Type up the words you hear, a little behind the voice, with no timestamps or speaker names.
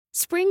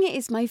Spring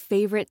is my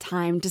favorite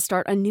time to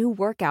start a new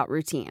workout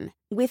routine.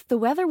 With the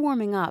weather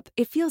warming up,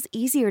 it feels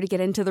easier to get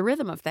into the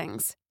rhythm of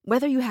things.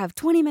 Whether you have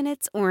 20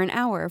 minutes or an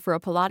hour for a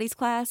Pilates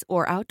class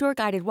or outdoor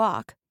guided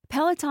walk,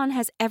 Peloton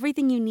has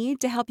everything you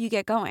need to help you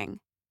get going.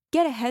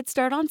 Get a head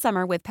start on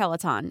summer with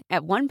Peloton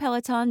at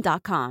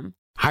onepeloton.com.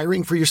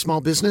 Hiring for your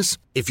small business?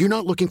 If you're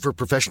not looking for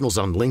professionals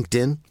on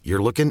LinkedIn,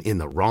 you're looking in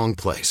the wrong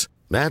place.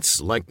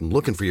 That's like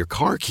looking for your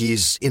car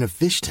keys in a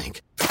fish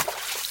tank.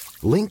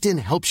 LinkedIn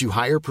helps you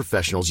hire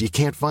professionals you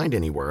can't find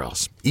anywhere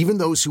else, even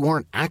those who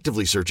aren't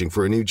actively searching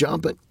for a new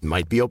job but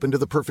might be open to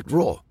the perfect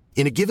role.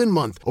 In a given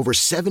month, over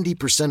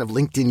 70% of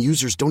LinkedIn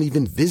users don't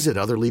even visit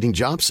other leading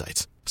job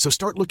sites. So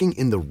start looking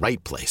in the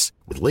right place.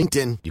 With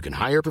LinkedIn, you can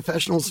hire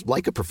professionals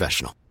like a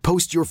professional.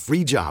 Post your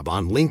free job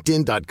on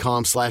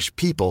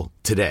linkedin.com/people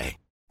today.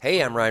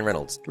 Hey, I'm Ryan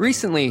Reynolds.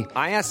 Recently,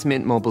 I asked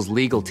Mint Mobile's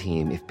legal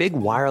team if big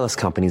wireless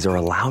companies are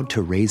allowed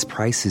to raise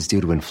prices due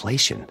to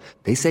inflation.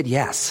 They said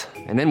yes.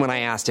 And then when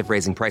I asked if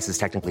raising prices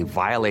technically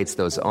violates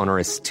those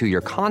onerous two-year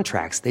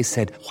contracts, they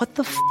said, "What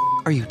the f***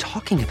 are you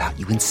talking about,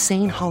 you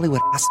insane Hollywood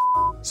ass?"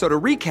 So to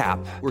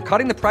recap, we're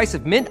cutting the price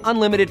of Mint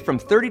Unlimited from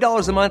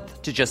 $30 a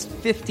month to just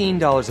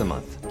 $15 a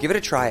month. Give it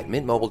a try at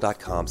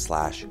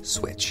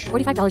mintmobile.com/switch.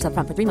 $45 up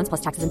front for 3 months plus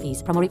taxes and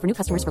fees. Promo rate for new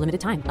customers for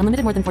limited time.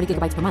 Unlimited more than 40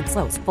 gigabytes per month.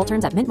 Slows full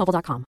terms at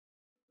mintmobile.com.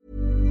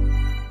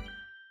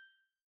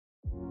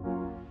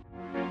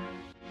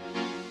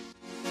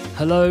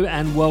 Hello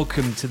and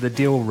welcome to The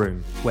Deal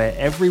Room, where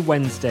every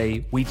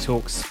Wednesday we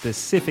talk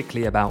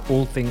specifically about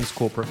all things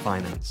corporate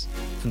finance,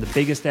 from the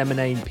biggest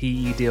M&A and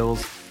PE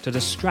deals to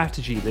the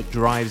strategy that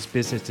drives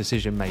business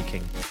decision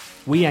making.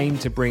 We aim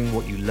to bring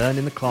what you learn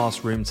in the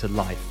classroom to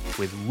life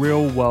with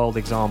real-world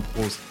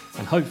examples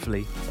and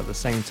hopefully at the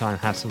same time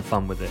have some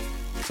fun with it.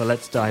 So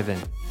let's dive in.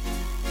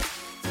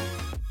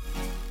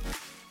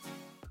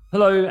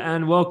 Hello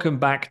and welcome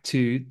back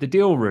to The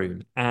Deal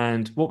Room.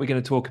 And what we're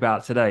going to talk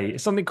about today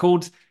is something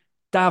called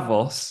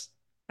Davos,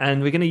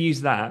 and we're going to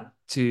use that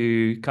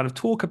to kind of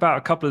talk about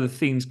a couple of the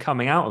themes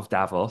coming out of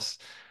Davos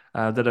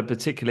that are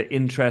particular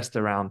interest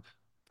around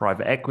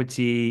private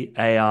equity,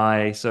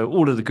 AI, so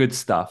all of the good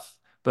stuff.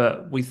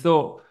 But we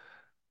thought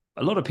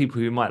a lot of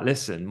people who might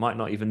listen might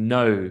not even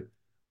know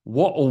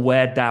what or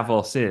where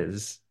Davos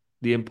is,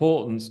 the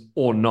importance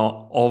or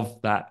not of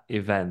that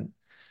event.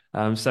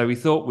 So we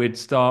thought we'd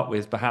start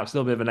with perhaps a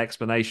little bit of an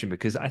explanation,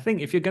 because I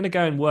think if you're going to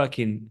go and work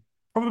in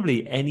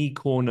probably any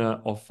corner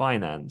of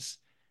finance,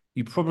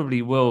 you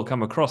probably will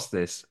come across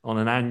this on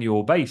an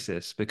annual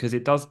basis, because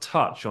it does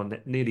touch on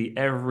nearly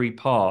every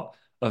part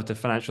of the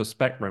financial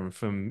spectrum,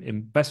 from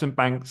investment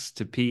banks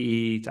to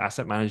PE to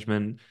asset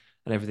management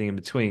and everything in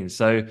between.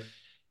 So,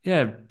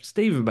 yeah,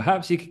 Stephen,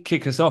 perhaps you could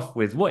kick us off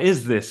with, what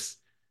is this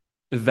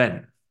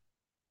event?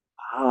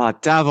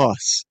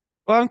 Davos.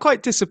 Well, I'm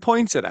quite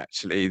disappointed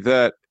actually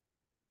that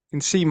you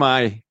can see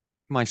my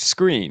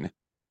screen.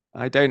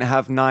 I don't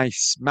have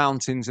nice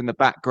mountains in the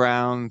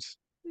background.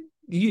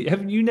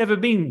 Have you never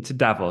been to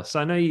Davos?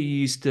 I know you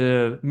used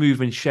to move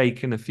and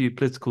shake in a few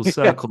political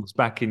circles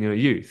back in your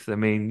youth. I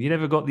mean, you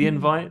never got the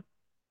invite?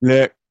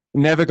 Look,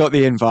 never got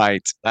the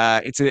invite.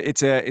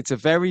 It's a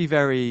very,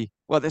 very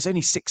well, there's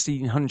only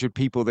 1,600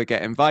 people that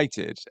get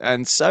invited.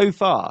 And so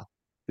far,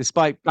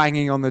 despite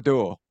banging on the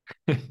door,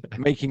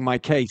 making my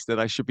case that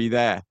I should be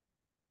there,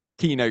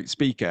 keynote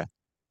speaker,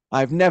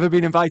 I've never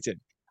been invited.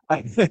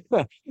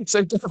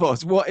 So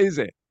Davos, what is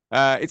it?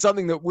 It's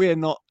something that we're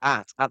not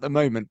at the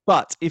moment.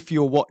 But if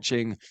you're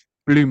watching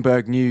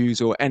Bloomberg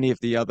News or any of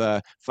the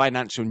other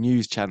financial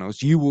news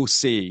channels, you will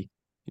see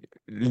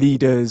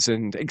leaders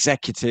and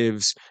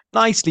executives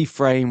nicely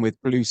framed with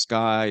blue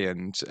sky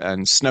and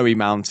snowy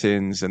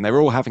mountains, and they're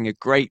all having a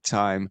great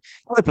time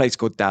at a place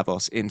called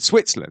Davos in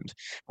Switzerland.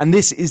 And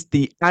this is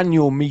the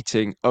annual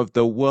meeting of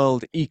the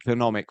World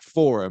Economic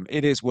Forum.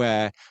 It is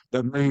where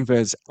the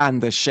movers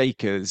and the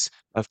shakers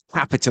of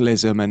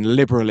capitalism and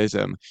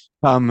liberalism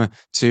come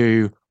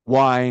to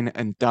wine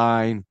and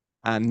dine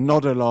and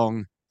nod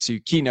along to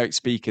keynote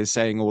speakers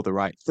saying all the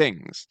right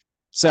things.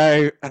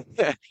 So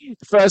the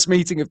first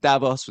meeting of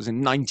Davos was in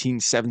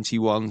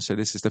 1971. So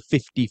this is the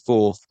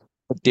 54th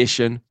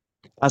edition.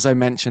 As I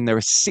mentioned, there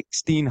are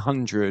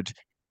 1,600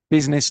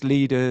 business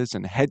leaders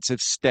and heads of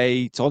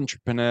state,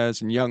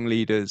 entrepreneurs and young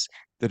leaders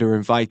that are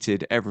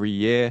invited every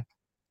year.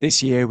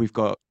 This year, we've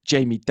got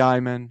Jamie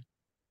Dimon,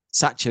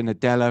 Satya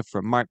Nadella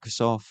from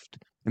Microsoft,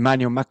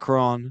 Emmanuel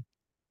Macron,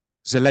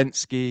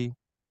 Zelensky,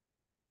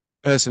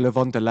 Ursula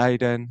von der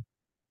Leyen.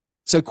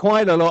 So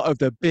quite a lot of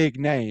the big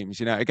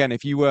names, again,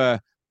 if you were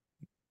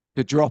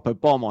to drop a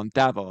bomb on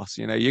Davos,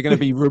 you're going to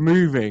be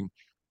removing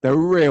the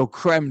real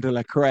creme de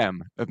la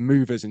creme of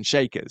movers and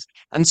shakers.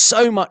 And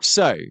so much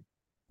so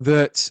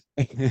that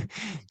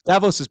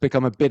Davos has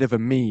become a bit of a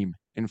meme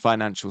in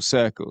financial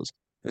circles.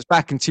 It was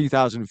back in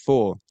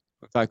 2004,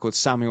 a guy called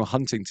Samuel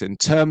Huntington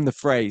termed the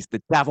phrase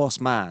the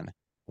Davos man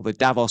or the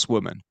Davos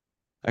woman,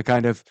 a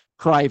kind of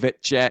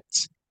private jet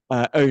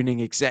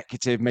owning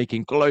executive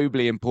making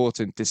globally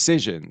important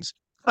decisions,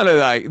 kind of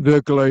like the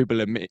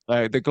global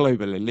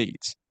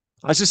elite.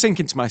 I was just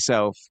thinking to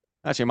myself,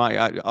 Actually, I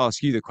might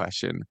ask you the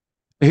question.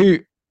 Who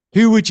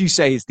who would you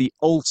say is the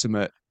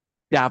ultimate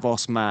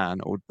Davos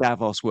man or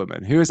Davos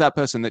woman? Who is that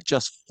person that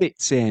just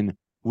fits in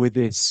with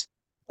this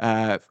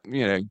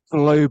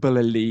global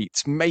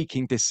elite,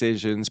 making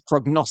decisions,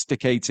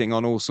 prognosticating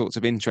on all sorts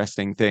of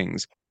interesting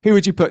things? Who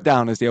would you put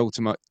down as the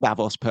ultimate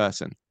Davos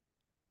person?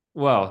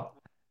 Well,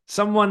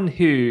 someone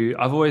who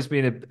I've always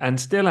been and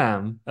still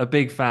am a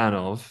big fan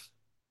of.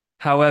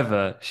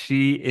 However,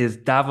 she is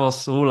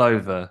Davos all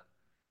over.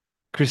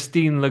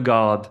 Christine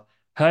Lagarde,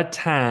 her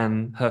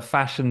tan, her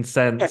fashion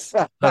sense,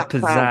 her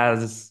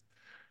pizzazz,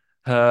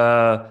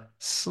 her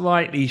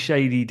slightly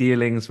shady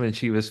dealings when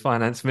she was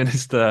finance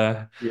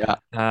minister. Yeah.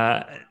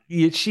 Uh,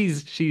 yeah,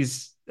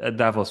 she's a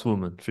Davos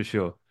woman for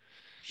sure.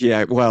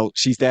 Yeah, well,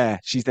 she's there.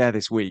 She's there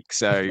this week.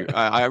 So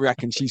I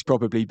reckon she's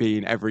probably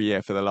been every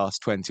year for the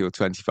last 20 or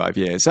 25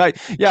 years. So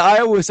yeah,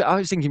 I was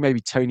thinking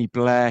maybe Tony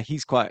Blair.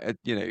 He's quite a,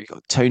 you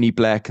got Tony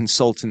Blair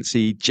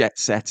consultancy, jet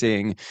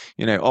setting,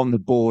 on the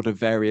board of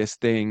various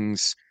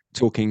things,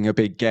 talking a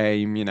big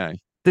game.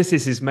 This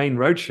is his main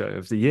roadshow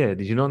of the year.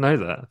 Did you not know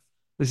that?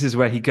 This is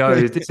where he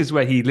goes. This is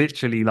where he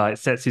literally like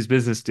sets his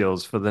business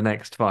deals for the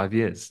next 5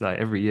 years, like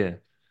every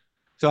year.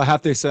 So I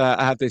have this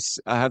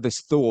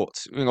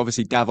thought. I mean,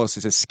 obviously, Davos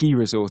is a ski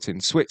resort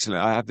in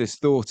Switzerland. I have this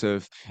thought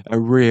of a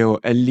real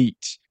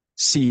elite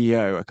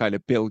CEO, a kind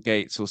of Bill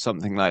Gates or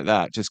something like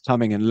that, just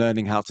coming and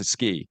learning how to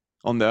ski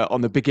on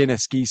the beginner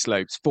ski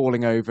slopes,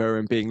 falling over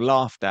and being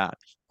laughed at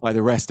by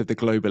the rest of the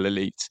global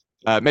elite.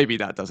 Maybe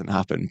that doesn't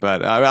happen,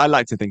 but I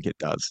like to think it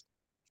does.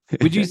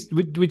 Would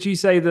you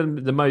say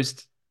the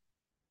most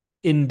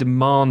in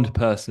demand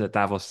person at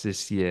Davos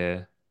this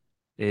year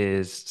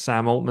is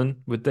Sam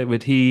Altman?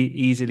 Would he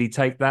easily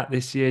take that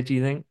this year, do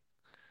you think?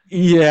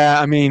 Yeah,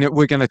 I mean,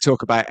 we're going to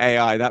talk about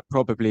AI. That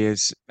probably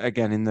is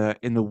again in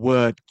the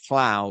word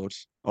cloud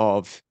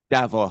of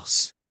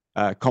Davos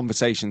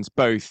conversations,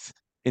 both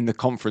in the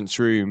conference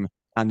room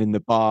and in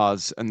the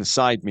bars and the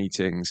side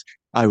meetings.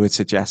 I would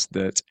suggest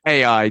that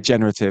AI,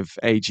 generative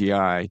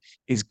AGI,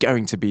 is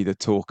going to be the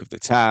talk of the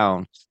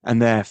town,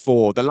 and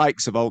therefore the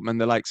likes of Altman,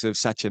 the likes of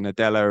Satya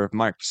Nadella of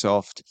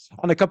Microsoft,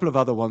 and a couple of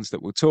other ones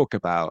that we'll talk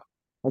about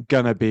are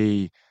going to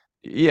be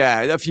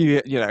yeah,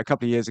 a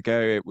couple of years ago,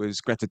 it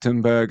was Greta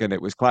Thunberg and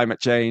it was climate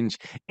change.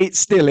 It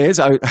still is.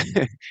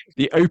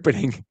 The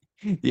opening,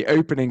 the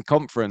opening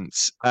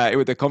conference,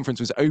 the conference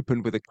was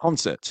opened with a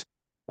concert,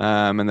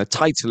 and the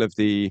title of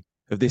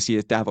this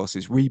year's Davos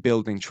is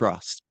Rebuilding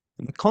Trust.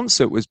 And the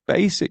concert was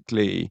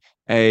basically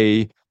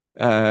a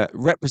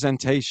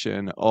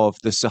representation of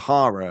the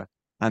Sahara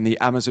and the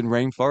Amazon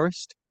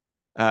rainforest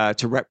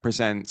to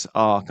represent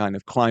our kind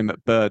of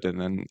climate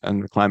burden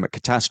and climate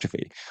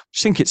catastrophe. I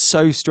just think it's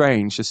so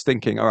strange just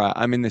thinking, all right,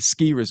 I'm in this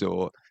ski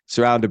resort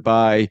surrounded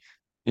by,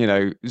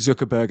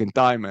 Zuckerberg and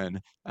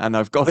Diamond, and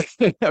I've got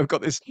I've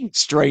got this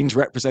strange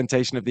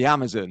representation of the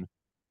Amazon.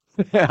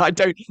 I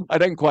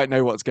don't quite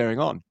know what's going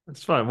on.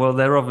 That's fine. Well,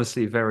 they're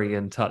obviously very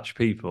in touch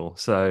people.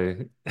 So,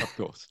 Of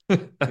course.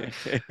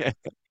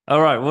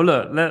 all right. Well,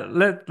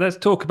 look, let's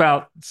talk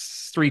about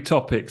three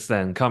topics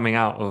then coming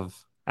out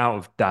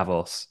of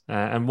Davos,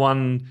 and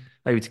one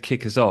maybe to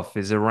kick us off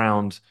is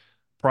around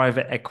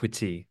private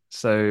equity.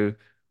 So,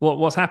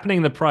 what's happening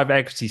in the private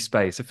equity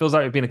space? It feels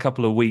like it's been a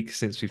couple of weeks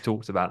since we've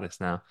talked about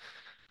this now.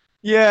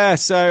 Yeah,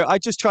 so I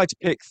just tried to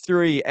pick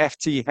three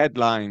FT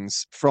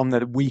headlines from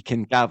the week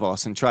in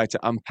Davos and try to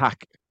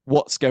unpack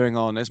what's going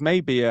on as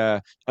maybe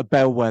a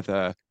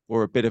bellwether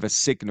or a bit of a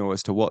signal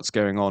as to what's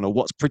going on or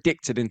what's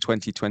predicted in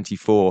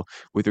 2024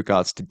 with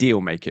regards to deal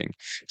making.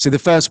 So the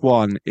first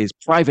one is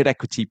private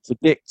equity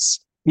predicts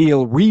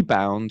deal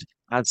rebound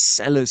as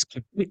sellers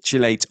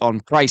capitulate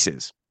on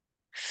prices.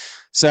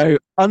 So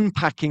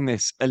unpacking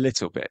this a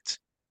little bit.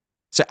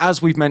 So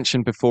as we've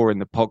mentioned before in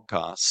the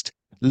podcast,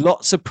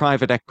 lots of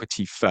private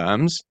equity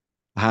firms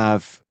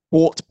have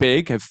bought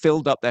big, have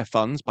filled up their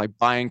funds by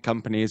buying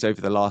companies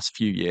over the last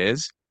few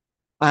years.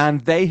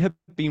 And they have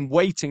been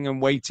waiting and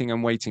waiting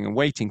and waiting and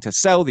waiting to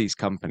sell these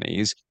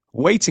companies,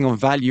 waiting on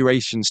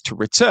valuations to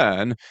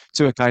return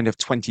to a kind of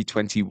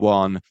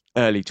 2021,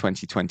 early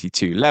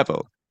 2022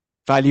 level.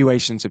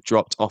 Valuations have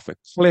dropped off a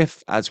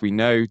cliff, as we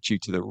know, due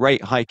to the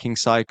rate hiking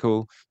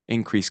cycle,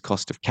 increased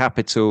cost of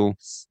capital,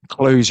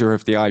 closure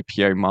of the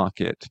IPO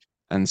market,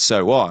 and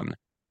so on.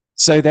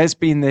 So there's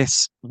been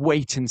this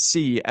wait and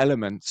see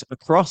element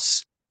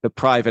across the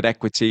private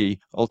equity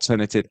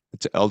alternative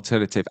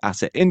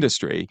asset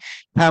industry.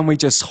 Can we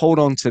just hold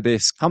on to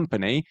this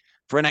company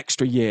for an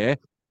extra year?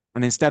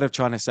 And instead of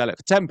trying to sell it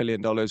for $10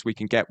 billion, we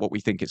can get what we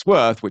think it's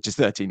worth, which is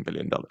 $13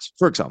 billion,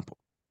 for example.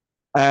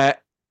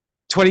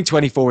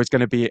 2024 is going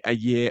to be a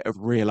year of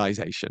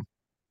realization.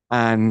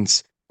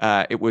 And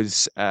it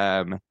was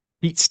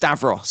Pete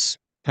Stavros,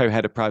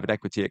 co-head of private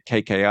equity at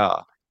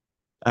KKR,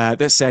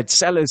 that said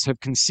sellers have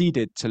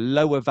conceded to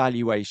lower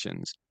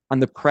valuations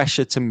and the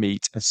pressure to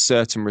meet a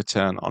certain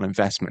return on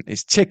investment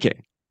is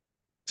ticking.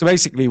 So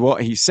basically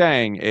what he's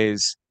saying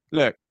is,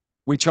 look,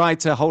 we tried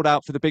to hold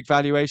out for the big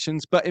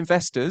valuations, but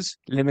investors,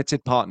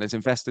 limited partners,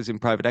 investors in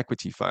private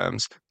equity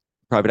funds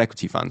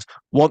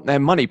want their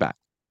money back.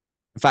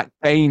 In fact,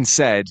 Bain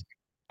said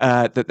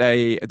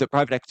that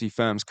private equity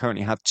firms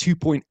currently have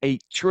 $2.8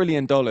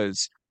 trillion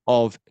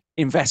of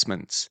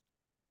investments.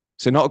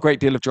 So not a great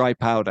deal of dry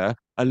powder,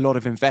 a lot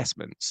of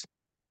investments.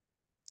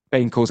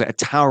 Bain calls it a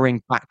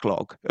towering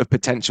backlog of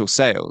potential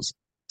sales.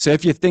 So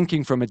if you're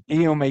thinking from a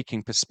deal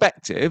making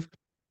perspective,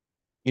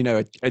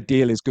 a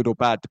deal is good or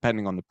bad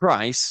depending on the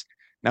price.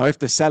 Now, if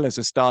the sellers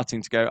are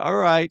starting to go, all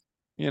right,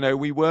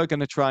 we were going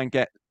to try and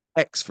get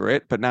X for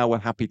it, but now we're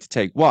happy to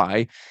take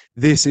Y,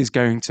 this is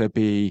going to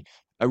be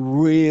a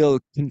real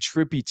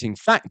contributing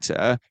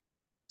factor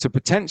to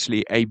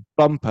potentially a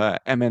bumper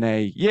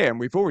M&A year. And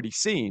we've already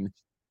seen,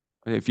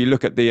 if you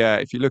look at the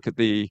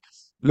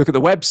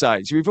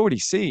websites, we've already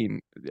seen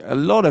a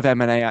lot of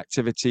M&A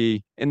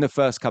activity in the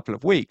first couple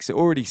of weeks. It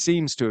already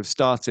seems to have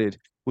started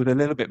with a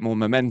little bit more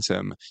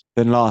momentum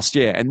than last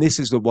year, and this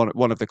is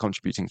one of the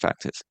contributing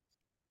factors.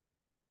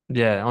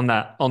 Yeah, on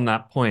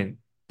that point,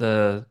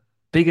 the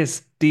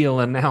biggest deal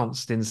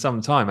announced in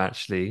some time,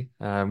 actually.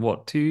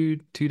 What, two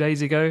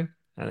days ago,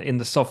 in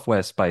the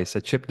software space,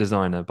 a chip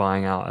designer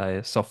buying out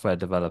a software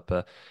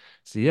developer.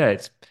 So yeah,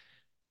 it's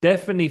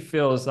definitely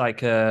feels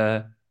like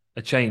a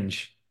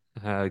change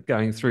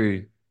going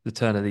through the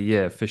turn of the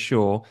year for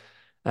sure,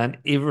 and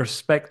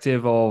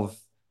irrespective of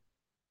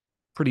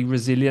pretty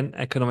resilient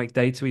economic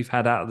data we've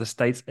had out of the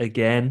States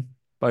again,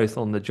 both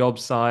on the job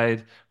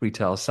side,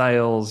 retail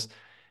sales.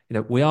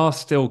 We are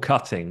still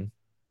cutting,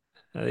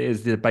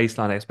 is the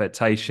baseline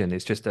expectation.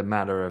 It's just a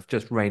matter of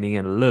just reining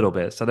in a little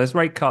bit. So those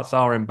rate cuts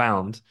are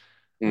inbound,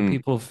 and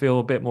people feel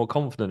a bit more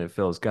confident, it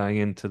feels, going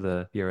into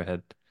the year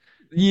ahead.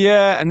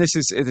 Yeah, and it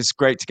is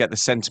great to get the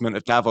sentiment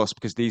of Davos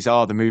because these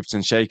are the movers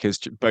and shakers,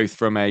 both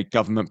from a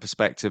government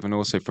perspective and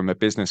also from a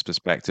business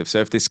perspective. So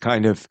if this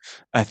kind of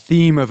a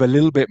theme of a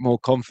little bit more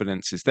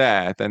confidence is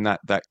there, then that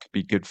could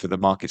be good for the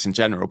markets in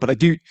general. But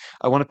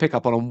I want to pick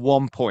up on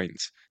one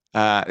point.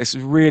 This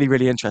is really,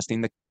 really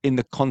interesting in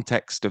the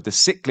context of the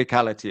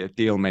cyclicality of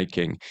deal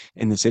making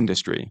in this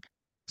industry.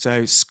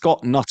 So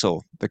Scott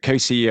Nuttall, the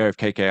co-CEO of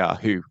KKR,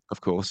 who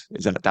of course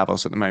is at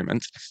Davos at the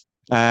moment,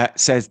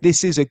 says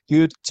this is a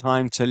good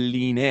time to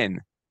lean in,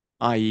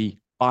 i.e.,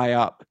 buy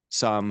up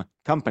some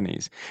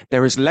companies.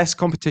 There is less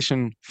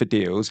competition for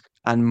deals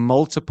and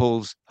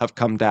multiples have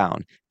come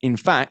down. In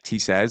fact, he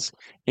says,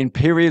 in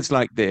periods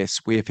like this,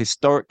 we have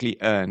historically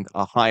earned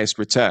our highest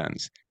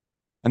returns.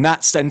 And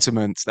that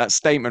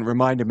statement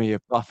reminded me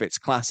of Buffett's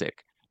classic,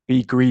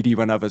 be greedy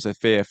when others are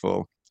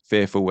fearful,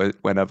 fearful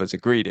when others are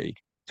greedy.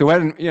 So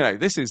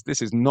this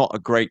is not a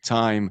great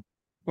time.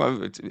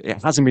 Well,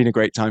 it hasn't been a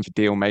great time for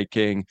deal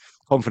making.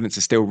 Confidence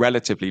is still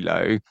relatively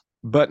low,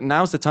 but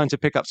now's the time to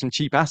pick up some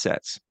cheap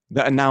assets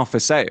that are now for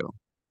sale.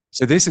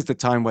 So this is the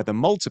time where the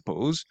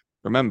multiples,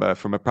 remember,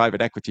 from a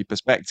private equity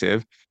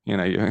perspective,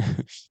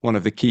 one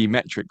of the key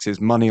metrics is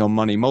money on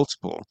money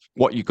multiple,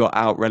 what you got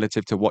out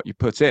relative to what you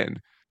put in.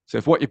 So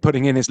if what you're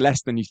putting in is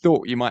less than you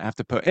thought you might have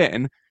to put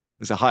in,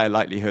 there's a higher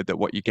likelihood that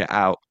what you get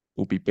out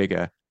will be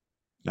bigger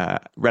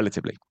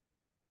relatively.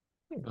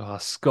 Oh,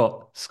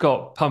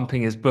 Scott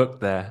pumping his book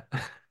there.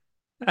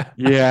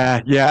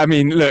 Yeah. I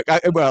mean, look,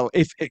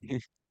 if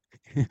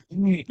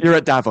you're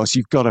at Davos,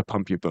 you've got to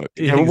pump your book.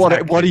 Yeah, what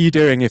exactly. are you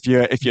doing if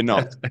you're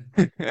not?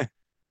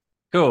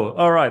 Cool.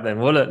 All right then.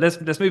 Well, look,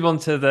 let's move on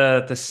to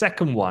the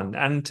second one.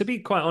 And to be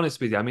quite honest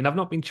with you, I mean, I've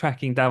not been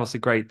tracking Davos a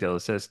great deal,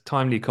 so it's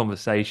timely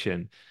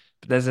conversation.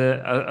 But there's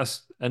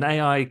an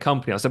AI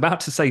company. I was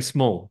about to say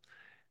small.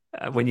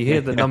 When you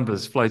hear the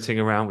numbers floating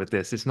around with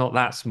this, it's not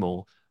that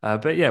small.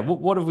 But yeah,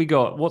 what have we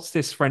got? What's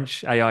this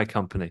French AI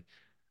company?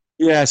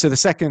 Yeah. So the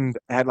second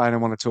headline I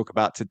want to talk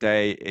about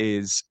today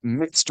is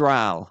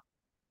Mistral.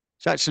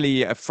 It's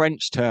actually a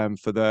French term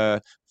for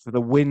the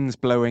winds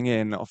blowing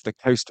in off the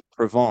coast of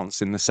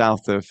Provence in the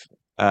south of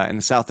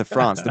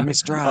France. The Oh,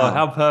 Mistral.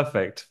 how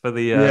perfect for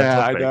the Yeah,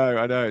 topic.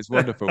 I know, it's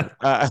wonderful.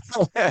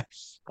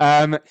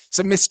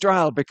 So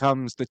Mistral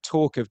becomes the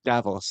talk of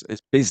Davos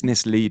as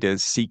business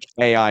leaders seek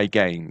AI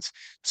gains.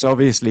 So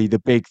obviously the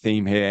big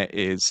theme here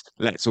is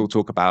let's all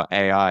talk about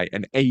AI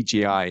and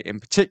AGI in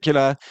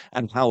particular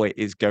and how it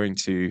is going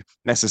to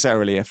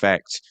necessarily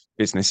affect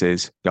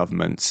businesses,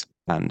 governments,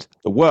 and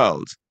the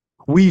world.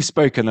 We've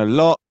spoken a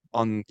lot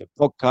on the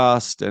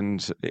podcast and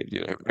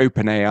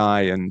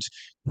OpenAI and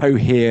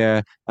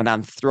Cohere and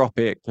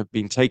Anthropic have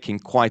been taking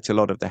quite a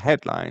lot of the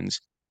headlines.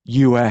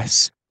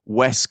 US,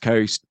 West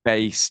Coast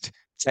based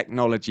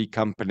technology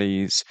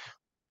companies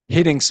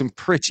hitting some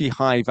pretty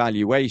high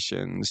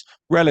valuations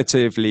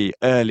relatively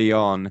early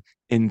on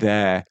in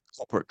their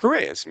corporate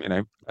careers.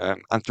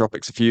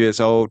 Anthropic's a few years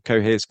old,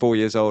 Cohere's 4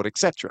 years old,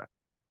 etc.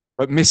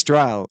 But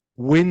Mistral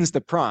wins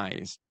the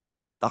prize,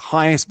 the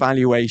highest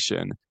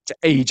valuation to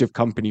age of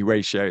company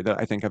ratio that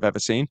I think I've ever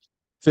seen.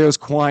 Feels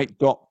quite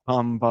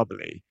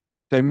bubbly.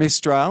 So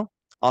Mistral,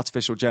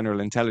 artificial general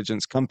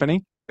intelligence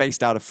company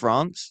based out of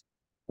France,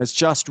 has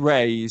just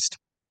raised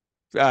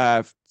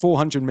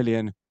 400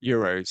 million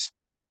euros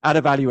at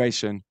a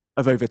valuation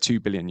of over 2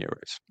 billion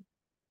euros.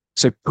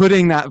 So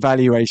putting that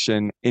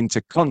valuation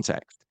into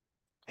context,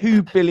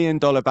 $2 billion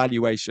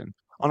valuation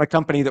on a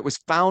company that was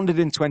founded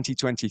in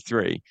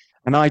 2023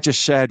 And I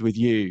just shared with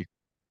you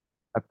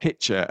a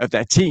picture of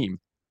their team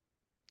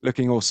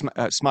looking all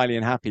smiley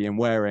and happy and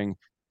wearing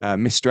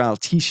Mistral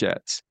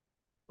t-shirts.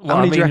 How Well,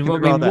 many do you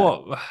reckon there are there?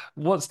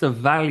 what's the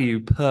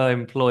value per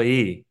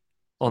employee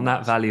on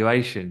that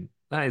valuation?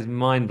 That is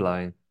mind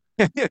blowing.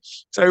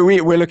 So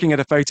we're looking at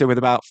a photo with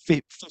about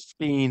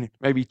 15,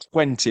 maybe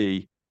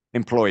 20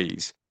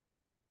 employees.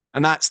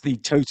 And that's the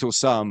total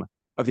sum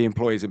of the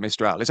employees at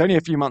Mistral. It's only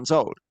a few months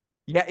old.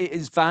 Yet it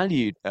is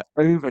valued at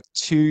over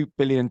 $2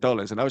 billion.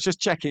 And I was just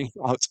checking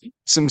out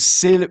some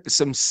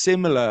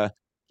similar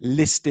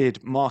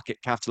listed market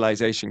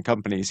capitalization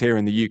companies here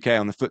in the UK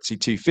on the FTSE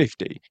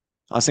 250.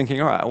 I was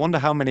thinking, all right, I wonder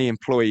how many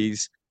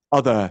employees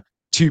other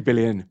 £2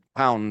 billion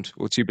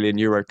or €2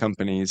 billion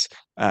companies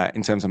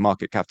in terms of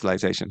market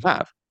capitalization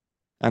have.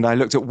 And I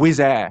looked at Wizz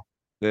Air,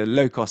 the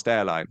low cost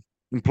airline,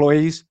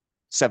 employees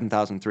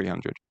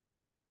 7,300.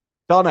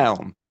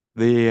 Dunelm,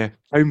 the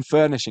home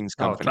furnishings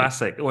Oh, company.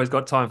 classic. Always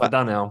got time for But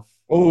Dunelm.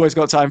 always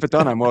got time for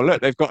Dunelm. Well,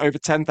 look, they've got over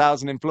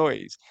 10,000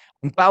 employees.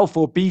 And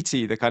Balfour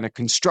Beatty, the kind of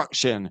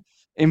construction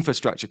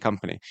infrastructure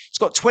company, it's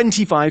got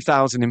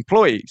 25,000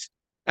 employees.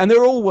 And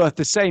they're all worth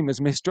the same as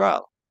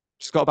Mistral.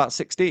 It's got about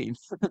 16.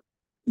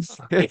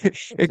 It's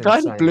It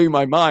kind of insane. blew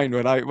my mind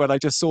when I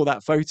just saw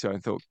that photo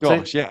and thought, So,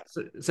 gosh, yeah.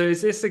 so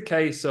is this a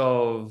case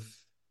of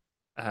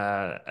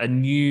a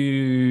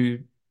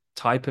new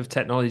type of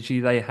technology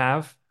they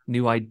have,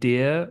 new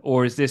idea,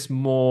 or is this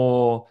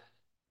more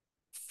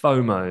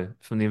FOMO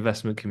from the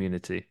investment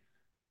community?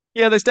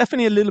 Yeah, there's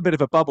definitely a little bit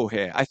of a bubble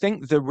here. I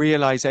think the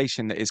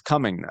realization that is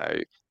coming, though,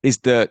 is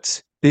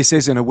that this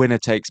isn't a winner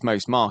takes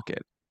most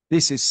market.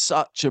 This is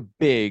such a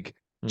big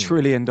Hmm. $1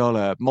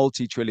 trillion,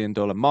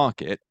 multi-trillion-dollar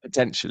market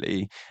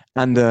potentially,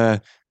 and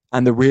the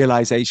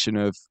realization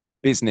of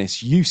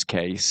business use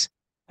case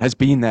has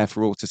been there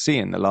for all to see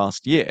in the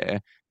last year.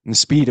 And the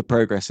speed of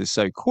progress is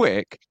so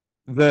quick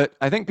that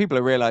I think people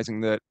are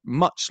realizing that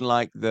much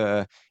like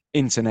the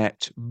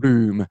internet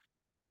boom,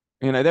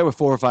 there were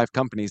 4 or 5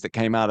 companies that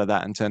came out of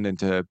that and turned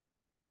into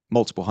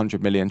multiple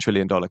 $100 million, $1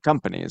 trillion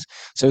companies.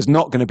 So it's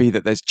not going to be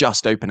that there's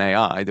just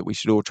OpenAI that we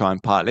should all try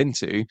and pile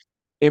into.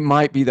 It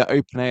might be that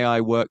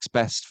OpenAI works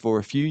best for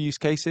a few use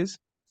cases.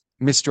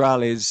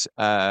 Mistral is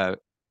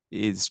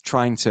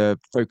trying to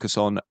focus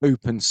on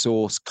open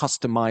source,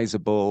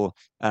 customizable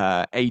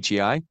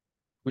AGI,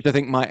 which I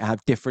think might have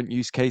different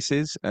use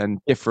cases and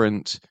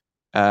different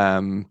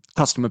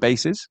customer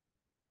bases.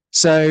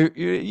 So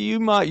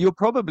you'll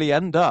probably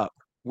end up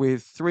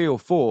with 3 or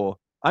 4.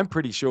 I'm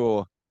pretty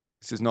sure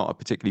this is not a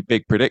particularly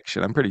big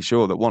prediction. I'm pretty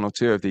sure that 1 or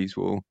 2 of these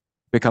will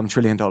become $1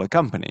 trillion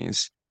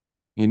companies.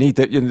 You need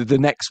that. The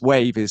next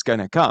wave is going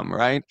to come,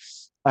 right?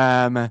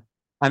 Um,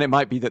 and it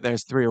might be that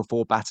there's 3 or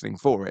 4 battling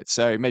for it.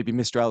 So maybe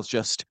Mistral's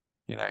just,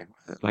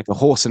 like a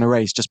horse in a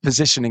race, just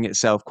positioning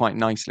itself quite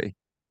nicely.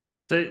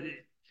 So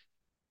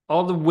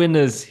are the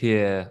winners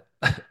here,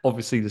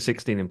 obviously the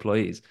 16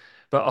 employees,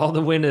 but are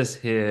the winners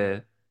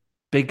here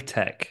big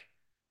tech?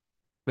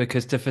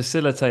 Because to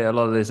facilitate a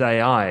lot of this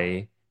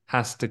AI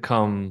has to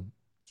come,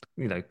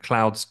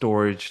 cloud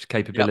storage Yep.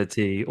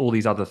 capability, all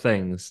these other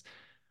things.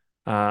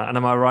 And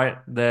am I right?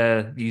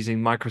 They're using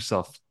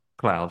Microsoft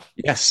Cloud.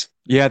 Yes.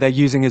 Yeah, they're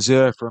using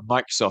Azure from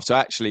Microsoft. So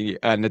actually,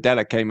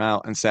 Nadella came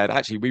out and said,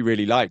 actually, we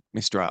really like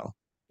Mistral.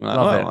 I'm like,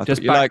 Love oh, it. I thought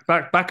Just you liked,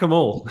 back them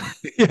all.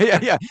 yeah, yeah,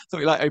 yeah. I thought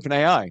you liked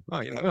OpenAI.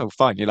 Oh, oh,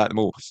 fine, you like them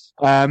all.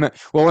 Well,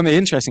 one of the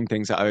interesting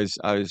things that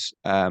I was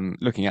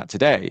looking at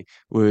today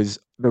was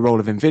the role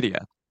of NVIDIA.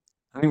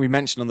 I think we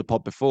mentioned on the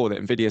pod before that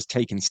NVIDIA's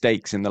taken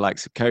stakes in the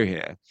likes of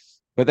Cohere,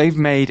 but they've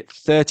made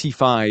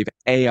 35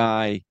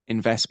 AI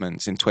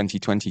investments in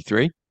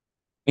 2023,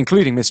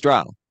 including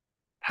Mistral.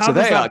 How So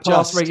does they are that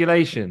pass just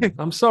regulation?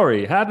 I'm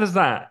sorry. How is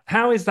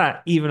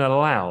that even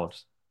allowed?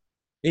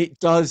 it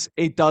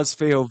does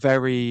feel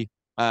very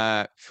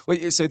so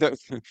that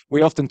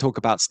we often talk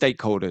about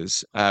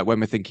stakeholders when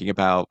we're thinking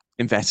about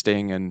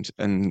investing and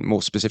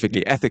more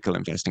specifically ethical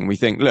investing. We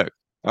think, look,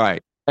 all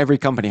right, every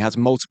company has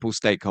multiple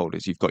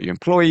stakeholders. You've got your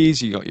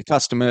employees, you've got your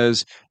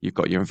customers, you've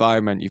got your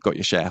environment, you've got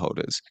your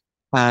shareholders.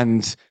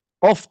 And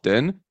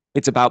often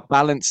it's about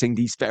balancing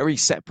these very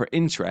separate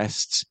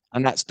interests,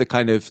 and that's the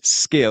kind of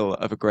skill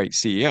of a great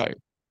CEO.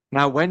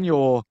 Now, when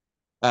your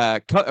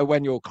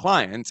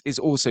client is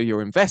also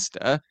your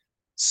investor,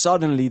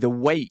 suddenly the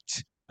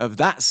weight of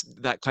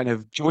that kind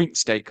of joint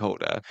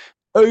stakeholder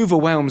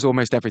overwhelms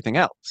almost everything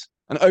else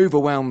and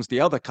overwhelms the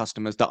other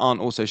customers that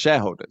aren't also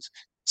shareholders.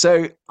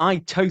 So I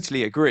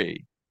totally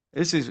agree.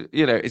 This is,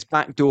 it's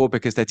backdoor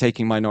because they're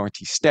taking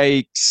minority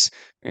stakes.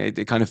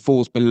 It kind of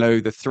falls below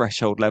the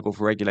threshold level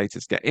for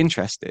regulators to get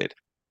interested.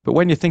 But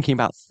when you're thinking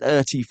about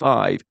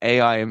 35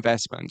 AI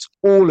investments,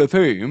 all of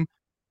whom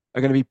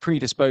are going to be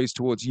predisposed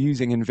towards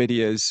using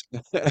NVIDIA's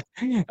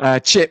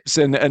chips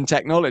and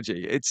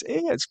technology.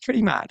 It's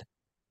pretty mad.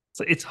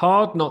 So it's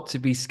hard not to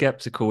be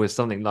skeptical with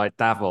something like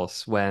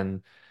Davos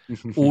when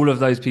all of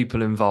those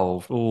people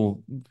involved,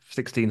 all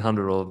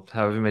 1,600 or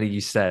however many you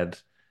said,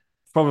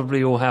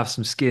 probably all have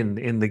some skin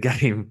in the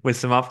game with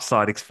some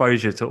upside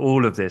exposure to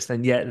all of this.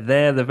 And yet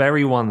they're the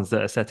very ones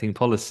that are setting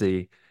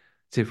policy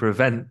to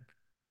prevent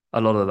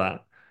a lot of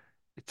that.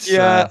 It's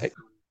Yeah,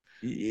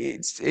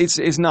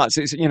 it's nuts.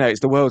 It's it's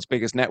the world's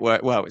biggest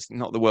network. Well, it's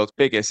not the world's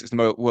biggest. It's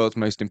the world's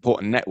most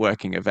important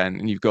networking event,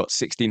 and you've got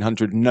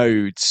 1,600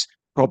 nodes,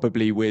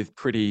 probably with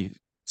pretty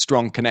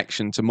strong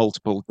connection to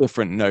multiple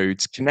different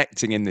nodes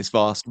connecting in this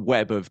vast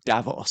web of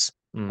Davos.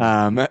 mm,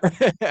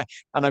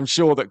 And I'm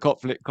sure that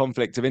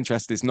conflict of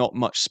interest is not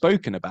much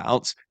spoken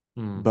about,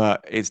 mm.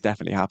 but it's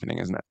definitely happening,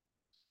 isn't it?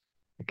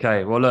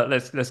 Okay, well, look,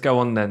 let's go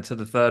on then to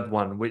the third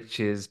one, which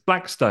is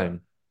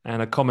Blackstone,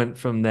 and a comment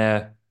from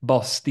their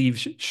boss Steve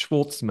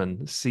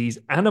Schwartzman sees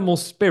animal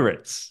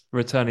spirits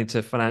returning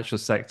to financial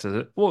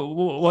sector.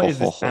 What Ho, is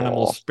ho, this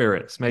animal ho.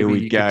 spirits? Here Maybe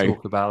we you could go.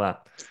 talk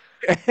about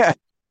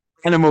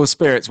Animal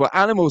spirits. Well,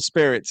 animal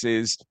spirits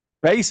is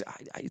base.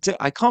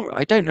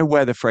 I don't know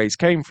where the phrase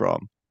came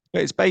from,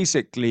 but it's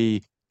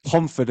basically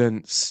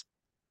confidence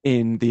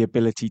in the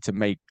ability to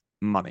make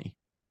money.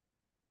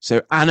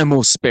 So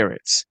animal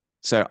spirits.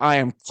 So I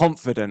am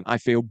confident. I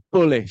feel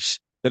bullish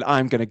that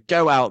I'm going to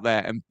go out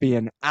there and be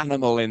an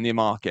animal in the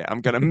market.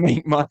 I'm going to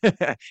make money.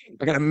 I'm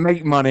going to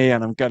make money,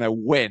 and I'm going to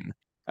win.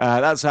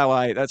 That's how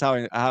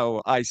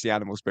I see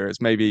animal spirits.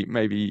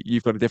 Maybe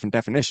you've got a different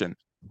definition.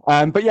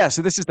 But yeah,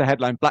 so this is the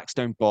headline.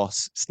 Blackstone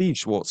boss Steve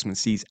Schwartzman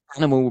sees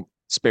animal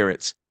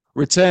spirits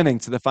returning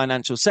to the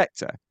financial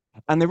sector.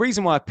 And the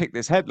reason why I picked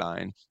this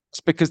headline is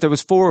because there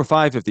was four or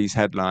five of these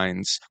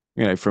headlines,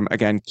 from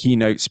again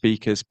keynote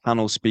speakers,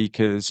 panel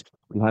speakers.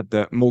 We had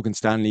the Morgan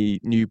Stanley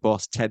new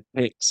boss Ted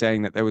Pick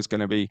saying that there was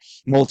going to be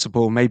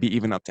multiple, maybe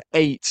even up to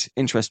 8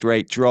 interest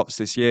rate drops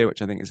this year,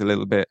 which I think is a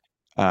little bit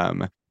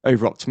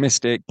over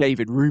optimistic.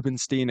 David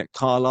Rubenstein at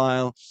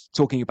Carlyle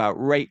talking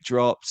about rate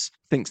drops,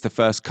 thinks the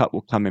first cut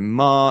will come in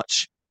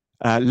March.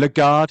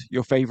 Lagarde,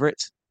 your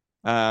favorite,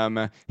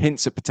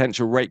 hints at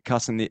potential rate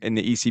cuts in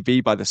the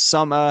ECB by the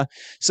summer.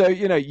 So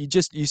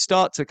you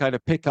start to kind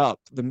of pick up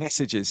the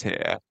messages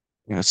here.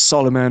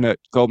 Solomon at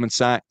Goldman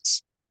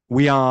Sachs.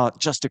 We are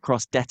just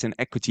across debt and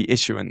equity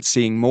issuance,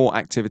 seeing more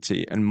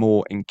activity and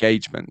more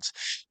engagement.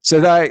 So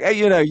that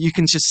you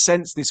can just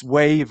sense this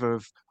wave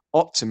of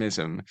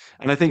optimism,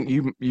 and I think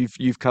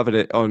you've covered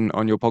it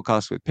on your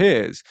podcast with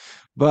peers.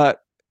 But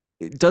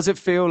does it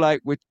feel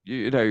like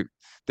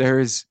there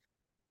is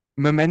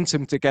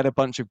momentum to get a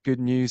bunch of good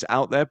news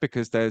out there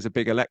because there's a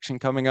big election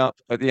coming up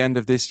at the end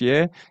of this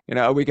year?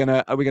 Are we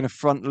gonna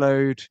front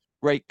load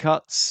rate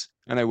cuts?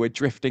 I know we're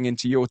drifting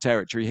into your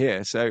territory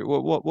here. So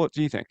what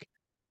do you think?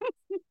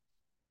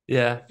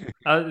 Yeah.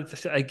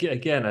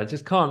 Again, I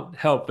just can't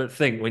help but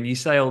think when you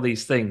say all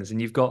these things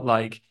and you've got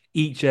like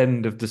each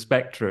end of the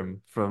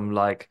spectrum from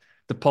like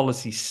the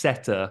policy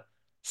setter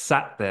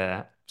sat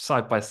there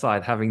side by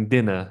side having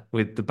dinner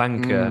with the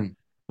banker, Mm,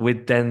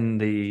 with then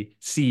the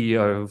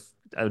CEO of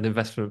an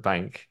investment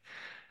bank,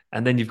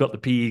 and then you've got the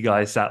PE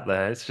guy sat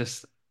there. It's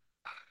just,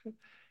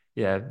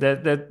 yeah,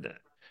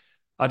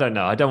 I don't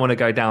know. I don't want to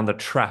go down the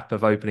trap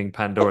of opening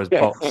Pandora's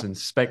yeah. box and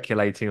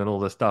speculating on all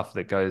the stuff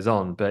that goes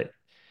on, but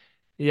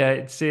yeah,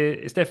 it's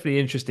definitely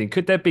interesting.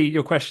 Could there be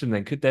your question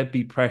then? Could there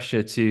be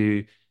pressure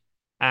to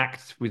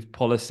act with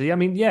policy? I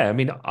mean, yeah, I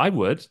mean, I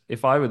would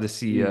if I were the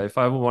CEO, Mm. if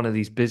I were one of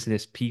these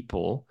business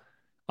people,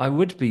 I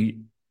would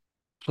be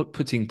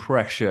putting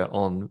pressure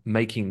on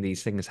making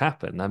these things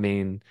happen. I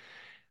mean,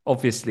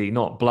 obviously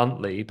not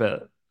bluntly,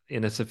 but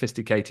in a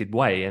sophisticated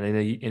way and in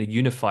a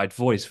unified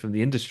voice from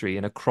the industry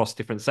and across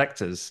different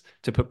sectors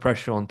to put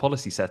pressure on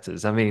policy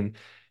setters. I mean,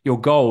 your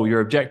goal,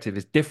 your objective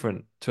is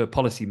different to a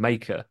policy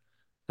maker.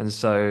 And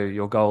so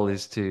your goal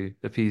is to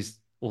appease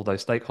all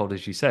those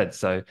stakeholders you said.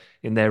 So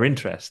in their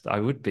interest, I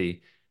would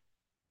be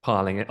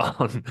piling it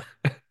on.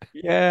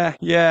 Yeah,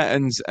 yeah,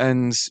 and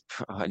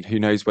who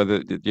knows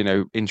whether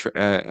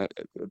a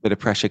bit of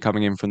pressure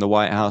coming in from the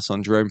White House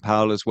on Jerome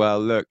Powell as well.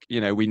 Look,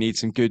 we need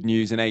some good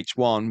news in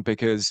H1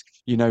 because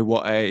you know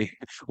what a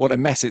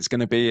mess it's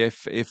going to be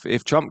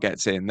if Trump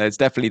gets in. There's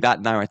definitely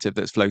that narrative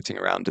that's floating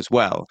around as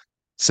well.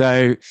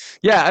 So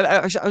yeah,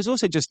 I was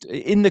also just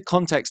in the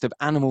context of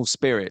animal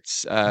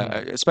spirits,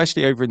 Hmm.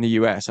 especially over in the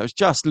US. I was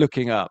just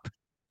looking up,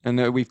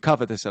 and we've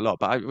covered this a lot,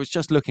 but I was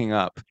just looking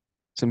up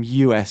some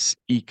US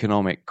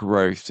economic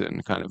growth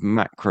and kind of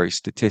macro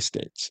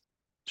statistics.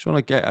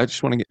 I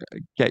just want to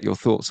get your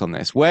thoughts on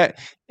this. Where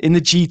in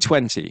the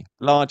G20,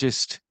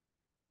 largest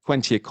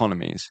 20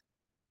 economies,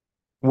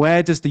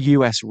 where does the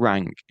US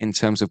rank in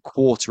terms of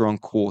quarter on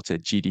quarter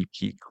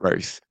GDP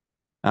growth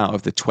out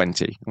of the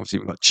 20? Obviously,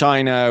 we've got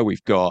China,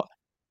 we've got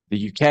the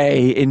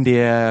UK,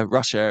 India,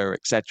 Russia,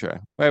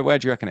 etc. Where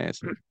do you reckon it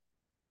is?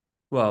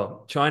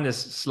 Well, China's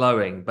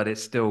slowing, but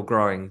it's still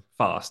growing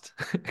fast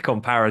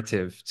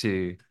comparative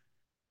to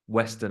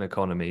Western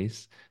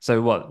economies.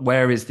 So what,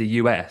 where is the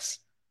US?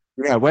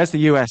 Yeah, where's the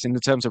US in the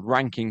terms of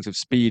rankings of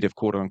speed of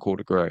quarter on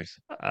quarter growth?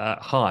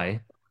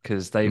 High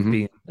because they've Hmm.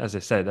 been, as I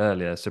said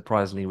earlier,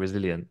 surprisingly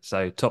resilient.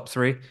 So top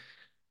three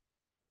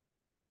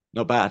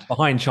Not bad.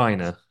 behind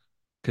China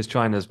because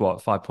China's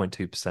what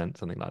 5.2%,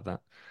 something like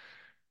that.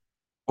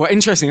 Well,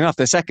 interesting enough,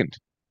 they're second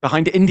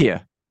behind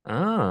India.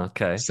 Ah,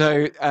 okay.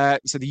 So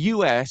the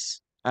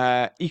US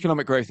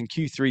economic growth in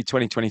Q3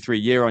 2023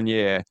 year on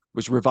year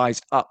was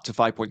revised up to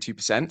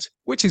 5.2%,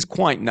 which is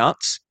quite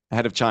nuts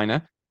ahead of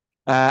China.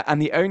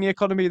 And the only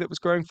economy that was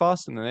growing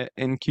faster than it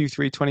in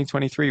Q3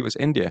 2023 was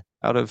India,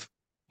 out of,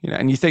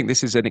 and you think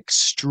this is an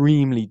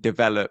extremely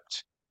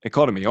developed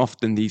economy.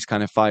 Often these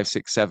kind of 5,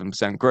 6,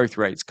 7% growth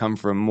rates come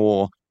from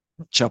more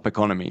chop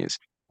economies.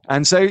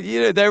 And so,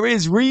 there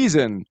is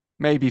reason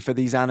maybe for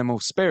these animal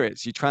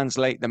spirits. You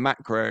translate the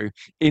macro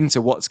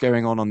into what's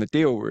going on the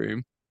deal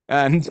room.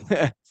 And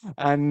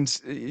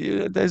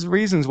there's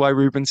reasons why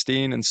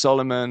Rubenstein and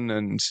Solomon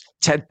and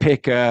Ted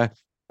Picker,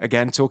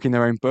 again, talking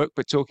their own book,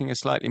 but talking a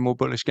slightly more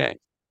bullish game.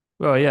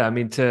 Well, yeah, I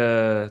mean,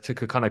 to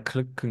kind of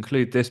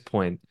conclude this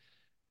point,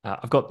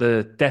 I've got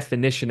the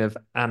definition of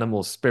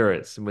animal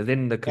spirits, and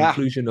within the Yeah.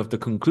 conclusion of the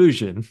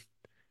conclusion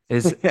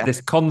is Yeah.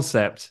 this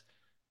concept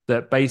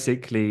that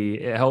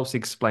basically it helps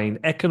explain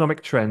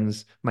economic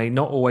trends may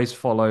not always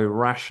follow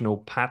rational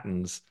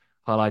patterns,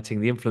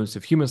 highlighting the influence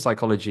of human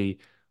psychology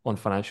on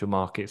financial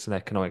markets and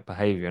economic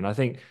behavior. And I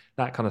think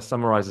that kind of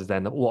summarizes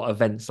then what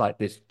events like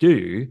this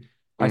do.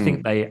 I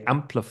think they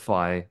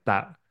amplify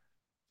that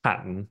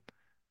pattern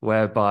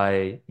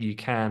whereby you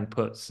can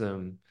put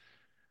some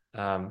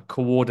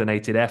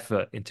coordinated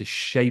effort into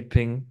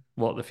shaping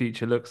what the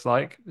future looks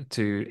like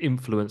to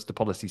influence the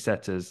policy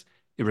setters,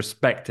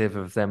 irrespective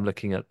of them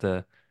looking at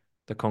the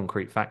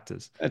concrete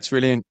factors. It's a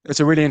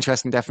really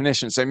interesting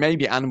definition. So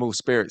maybe animal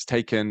spirits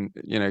taken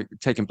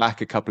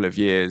back a couple of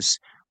years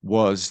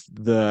was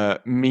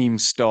the meme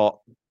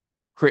stock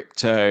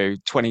crypto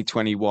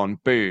 2021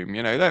 boom.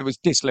 That was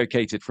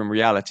dislocated from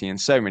reality in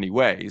so many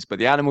ways, but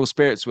the animal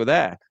spirits were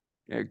there.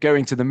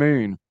 Going to the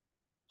moon,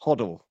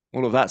 hodl,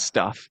 all of that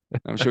stuff.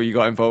 I'm sure you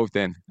got involved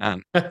in,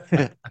 and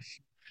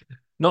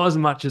Not as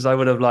much as I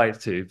would have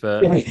liked to,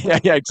 but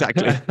yeah,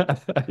 exactly.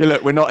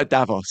 Look, we're not at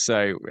Davos,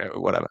 so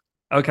whatever.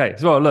 Okay,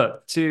 so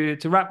look, to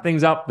wrap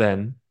things up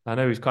then, I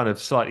know we've kind of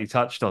slightly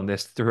touched on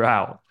this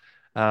throughout,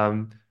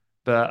 um,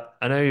 but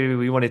I know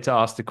we wanted to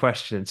ask the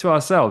question to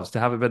ourselves to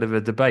have a bit of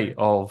a debate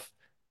of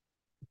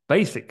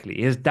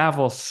basically, is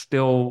Davos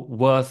still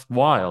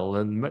worthwhile?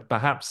 And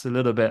perhaps a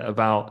little bit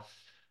about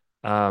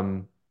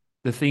um,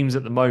 the themes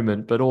at the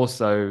moment, but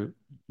also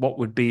what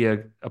would be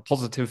a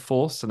positive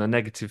force and a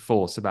negative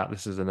force about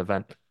this as an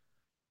event.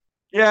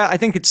 Yeah, I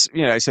think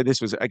so this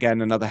was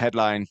again another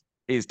headline.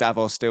 Is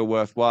Davos still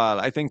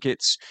worthwhile? I think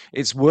it's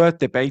worth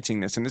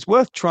debating this, and it's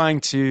worth trying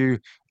to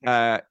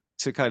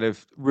kind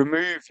of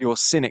remove your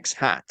cynic's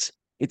hat.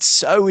 It's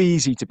so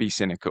easy to be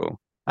cynical,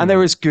 and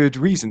there is good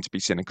reason to be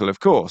cynical, of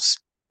course.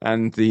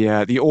 And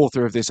the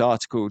author of this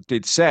article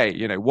did say,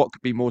 what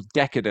could be more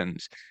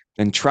decadent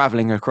than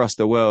traveling across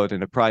the world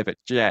in a private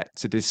jet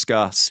to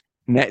discuss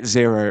net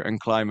zero and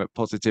climate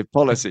positive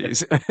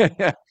policies?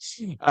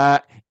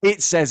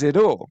 It says it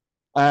all.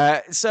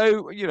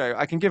 So,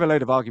 I can give a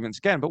load of arguments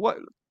again, but what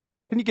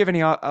can you give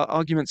any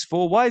arguments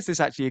for? Why is this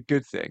actually a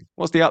good thing?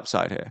 What's the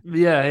upside here?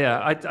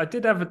 Yeah. I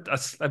did have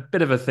a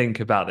bit of a think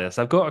about this.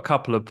 I've got a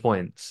couple of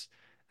points,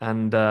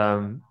 and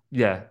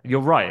yeah,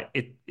 you're right.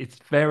 It's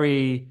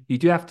very you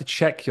do have to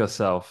check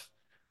yourself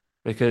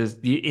because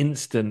the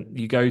instant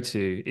you go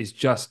to is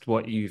just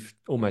what you've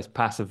almost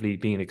passively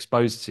been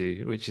exposed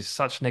to, which is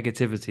such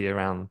negativity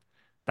around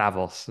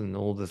Davos and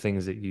all the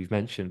things that you've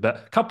mentioned.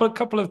 But a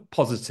couple of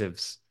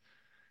positives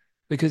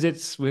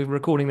because we're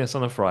recording this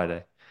on a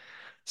Friday.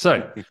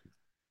 So,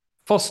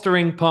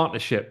 fostering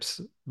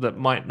partnerships that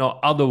might not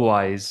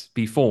otherwise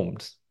be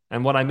formed.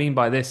 And what I mean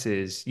by this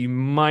is a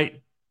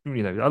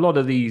lot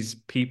of these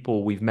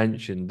people we've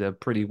mentioned are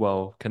pretty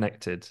well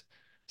connected.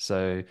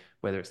 So,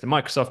 whether it's the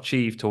Microsoft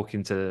chief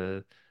talking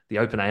to the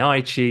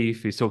OpenAI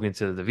chief, who's talking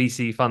to the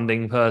VC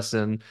funding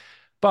person,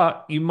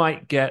 but you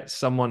might get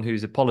someone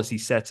who's a policy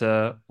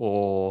setter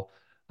or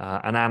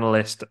an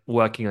analyst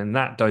working in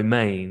that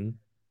domain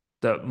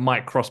that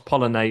might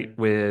cross-pollinate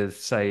with,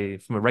 say,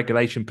 from a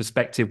regulation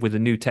perspective, with a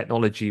new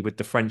technology with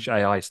the French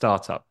AI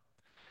startup.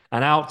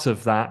 And out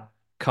of that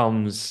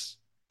comes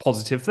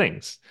positive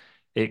things.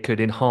 It could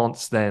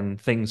enhance then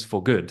things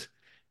for good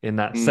in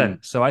that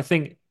sense. So I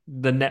think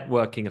the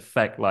networking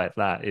effect like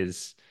that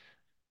is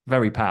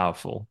very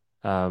powerful,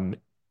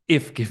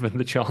 if given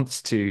the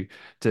chance to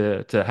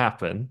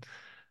happen.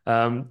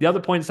 The other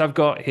points I've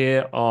got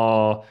here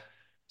are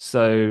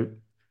so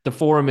the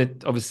forum,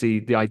 obviously,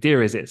 the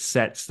idea is it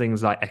sets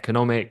things like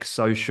economic,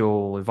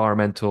 social,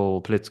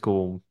 environmental,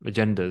 political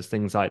agendas,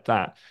 things like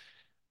that.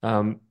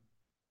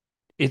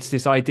 It's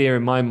this idea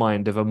in my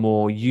mind of a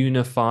more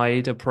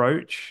unified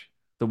approach.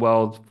 The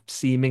world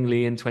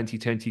seemingly in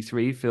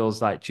 2023 feels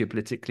like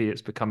geopolitically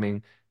it's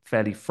becoming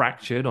fairly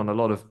fractured on a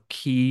lot of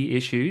key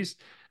issues.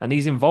 And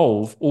these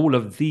involve all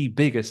of the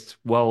biggest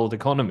world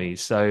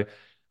economies. So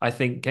I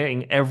think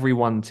getting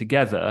everyone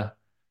together,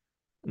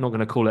 I'm not going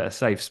to call it a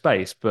safe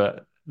space,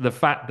 but the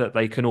fact that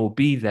they can all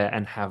be there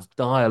and have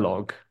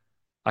dialogue,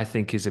 I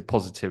think, is a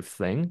positive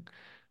thing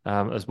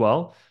as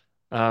well.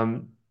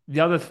 The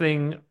other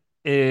thing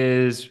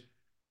is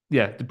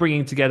the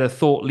bringing together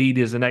thought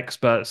leaders and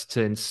experts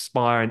to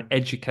inspire and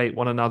educate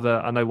one another.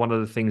 I know one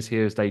of the things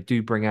here is they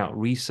do bring out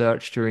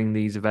research during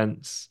these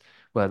events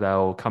where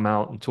they'll come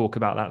out and talk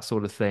about that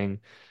sort of thing.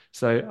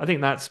 So I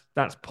think that's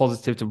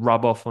positive to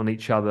rub off on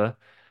each other.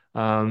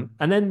 And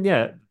then,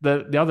 the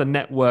other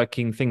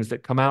networking things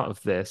that come out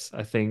of this,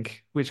 I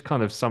think, which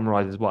kind of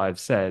summarizes what I've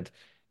said,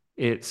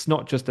 it's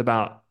not just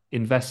about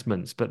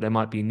investments, but there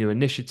might be new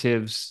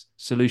initiatives,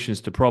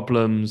 solutions to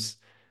problems.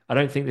 I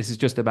don't think this is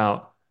just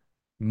about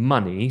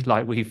money,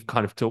 like we've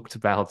kind of talked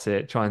about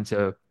it, trying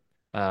to,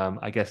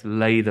 I guess,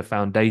 lay the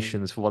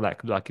foundations for what that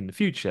could look like in the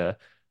future.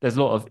 There's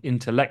a lot of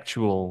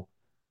intellectual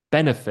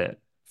benefit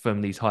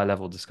from these high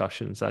level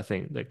discussions, I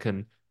think, that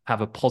can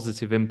have a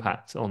positive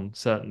impact on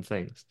certain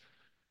things.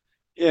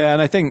 Yeah,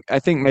 and I think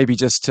maybe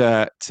just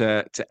to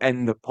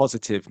end the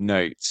positive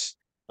note,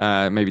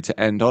 maybe to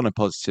end on a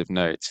positive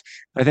note.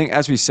 I think,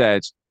 as we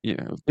said,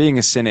 being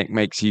a cynic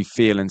makes you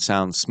feel and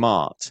sound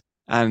smart.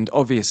 And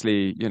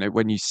obviously,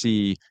 when you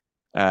see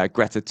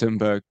Greta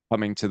Thunberg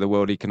coming to the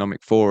World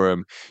Economic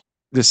Forum,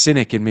 the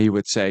cynic in me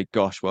would say,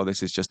 gosh, well,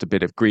 this is just a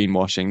bit of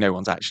greenwashing. No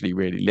one's actually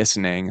really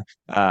listening.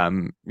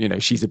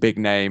 She's a big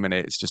name and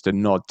it's just a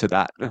nod to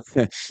that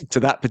to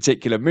that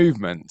particular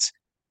movement.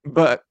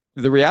 But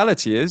the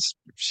reality is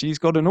she's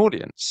got an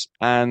audience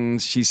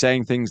and she's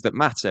saying things that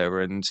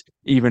matter. And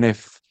even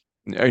if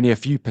only a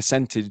few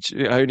percent of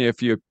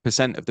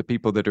the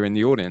people that are in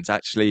the audience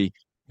actually,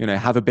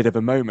 have a bit of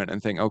a moment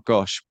and think, oh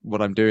gosh,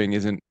 what I'm doing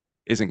isn't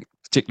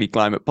particularly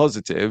climate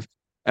positive,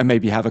 and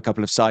maybe have a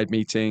couple of side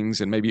meetings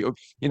and maybe,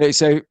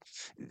 so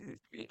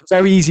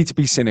very easy to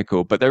be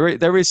cynical, but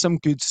there is some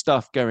good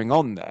stuff going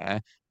on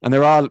there. And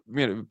there are,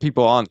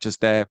 people aren't just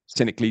there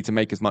cynically to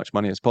make as much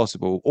money as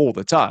possible all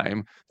the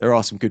time. There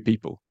are some good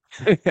people.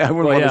 I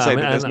wouldn't want to say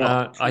that there's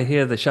not. I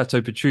hear the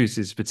Chateau Petrus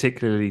is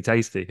particularly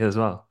tasty as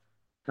well.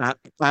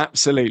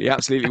 Absolutely,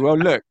 absolutely. Well,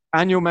 look,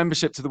 annual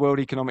membership to the World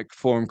Economic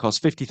Forum costs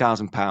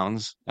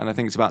 £50,000, and I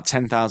think it's about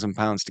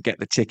 £10,000 to get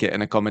the ticket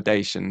and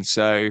accommodation.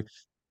 So,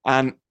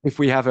 and if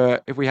we have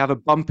a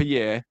bumper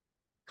year,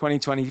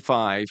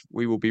 2025,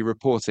 we will be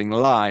reporting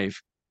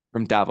live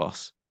from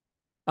Davos.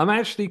 I'm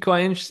actually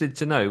quite interested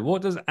to know,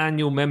 what does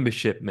annual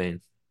membership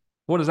mean?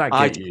 What does that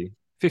get you?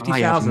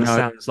 50,000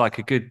 sounds like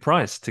a good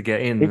price to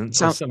get in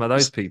for some of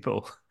those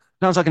people.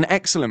 Sounds like an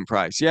excellent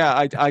price. Yeah,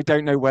 I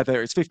don't know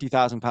whether it's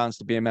 £50,000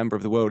 to be a member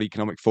of the World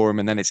Economic Forum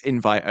and then it's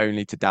invite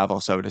only to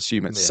Davos. I would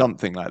assume it's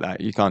something like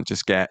that. You can't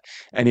just get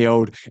any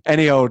old,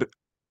 Ant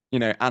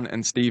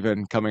and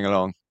Stephen coming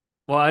along.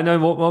 Well, I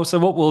know so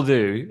what we'll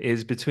do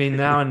is between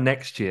now and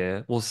next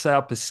year, we'll set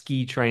up a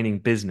ski training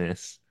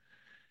business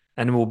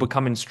and we'll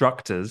become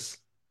instructors,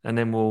 and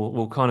then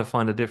we'll kind of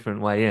find a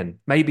different way in.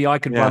 Maybe I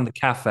could run the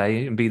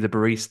cafe and be the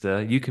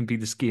barista. You can be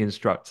the ski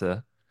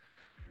instructor.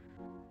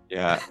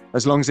 Yeah,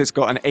 as long as it's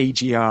got an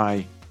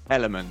AGI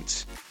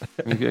element.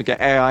 You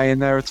get AI in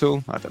there at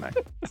all? I don't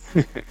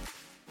know.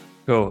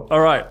 Cool.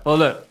 All right. Well,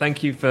 look,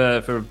 thank you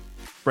for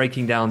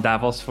breaking down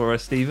Davos for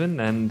us, Stephen.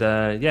 And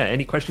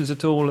any questions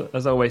at all,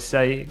 as I always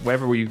say,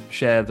 wherever we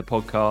share the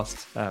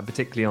podcast,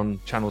 particularly on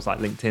channels like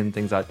LinkedIn,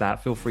 things like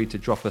that, feel free to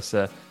drop us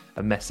a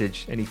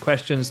message. Any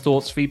questions,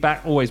 thoughts,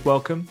 feedback, always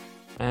welcome.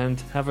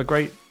 And have a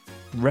great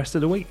rest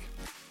of the week.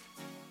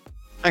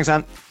 Thanks,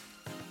 Ant.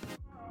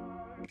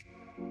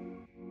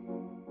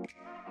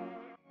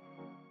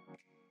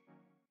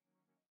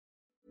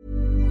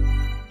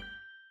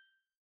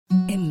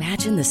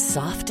 Imagine the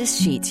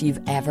softest sheets you've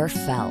ever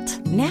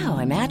felt. Now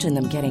imagine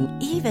them getting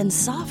even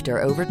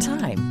softer over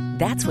time.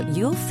 That's what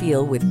you'll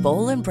feel with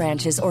Boll &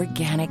 Branch's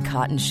organic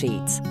cotton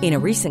sheets. In a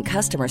recent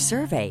customer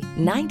survey,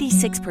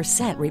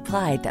 96%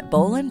 replied that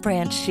Boll &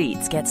 Branch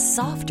sheets get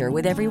softer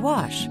with every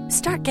wash.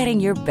 Start getting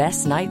your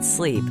best night's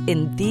sleep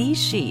in these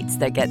sheets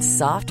that get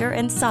softer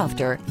and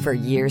softer for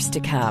years to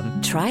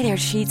come. Try their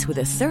sheets with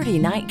a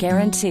 30-night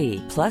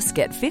guarantee. Plus,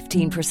 get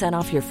 15%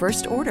 off your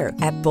first order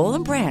at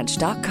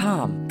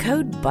bollandbranch.com.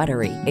 Code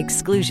BUTTERY.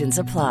 Exclusions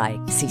apply.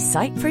 See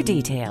site for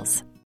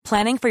details.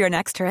 Planning for your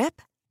next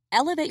trip?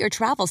 Elevate your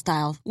travel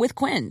style with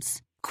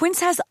Quince. Quince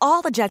has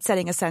all the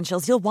jet-setting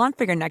essentials you'll want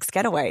for your next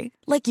getaway,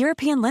 like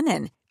European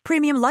linen,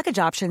 premium luggage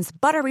options,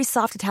 buttery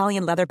soft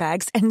Italian leather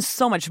bags, and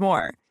so much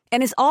more.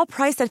 And is all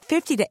priced at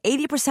 50 to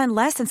 80%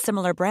 less than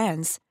similar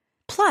brands.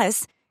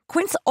 Plus,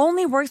 Quince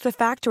only works with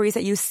factories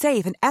that use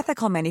safe and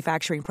ethical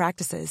manufacturing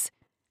practices.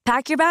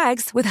 Pack your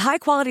bags with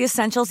high-quality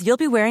essentials you'll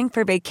be wearing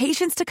for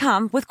vacations to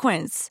come with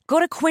Quince. Go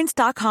to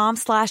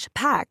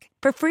quince.com/pack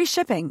for free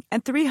shipping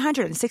and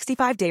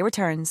 365-day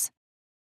returns.